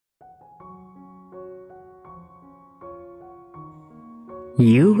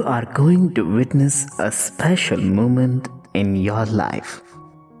You are going to witness a special moment in your life,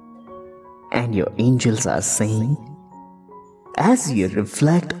 and your angels are saying, as you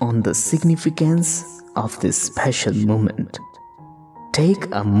reflect on the significance of this special moment,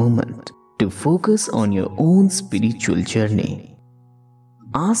 take a moment to focus on your own spiritual journey.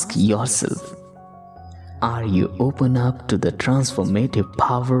 Ask yourself, are you open up to the transformative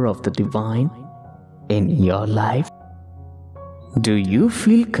power of the divine in your life? Do you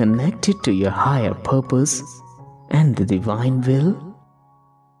feel connected to your higher purpose and the divine will?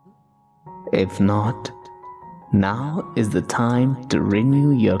 If not, now is the time to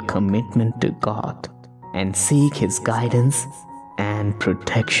renew your commitment to God and seek His guidance and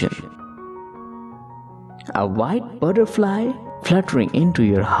protection. A white butterfly fluttering into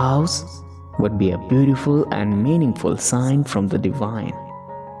your house would be a beautiful and meaningful sign from the divine.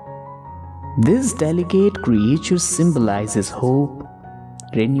 This delicate creature symbolizes hope,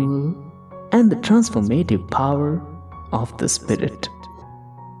 renewal, and the transformative power of the spirit.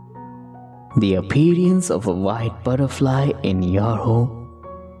 The appearance of a white butterfly in your home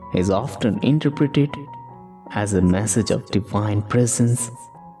is often interpreted as a message of divine presence,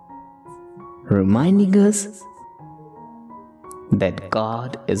 reminding us that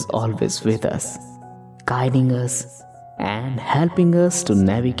God is always with us, guiding us and helping us to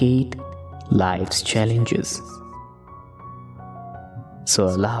navigate life's challenges. So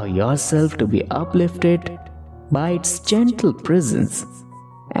allow yourself to be uplifted by its gentle presence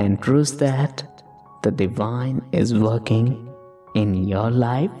and trust that the divine is working in your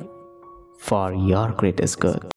life for your greatest good.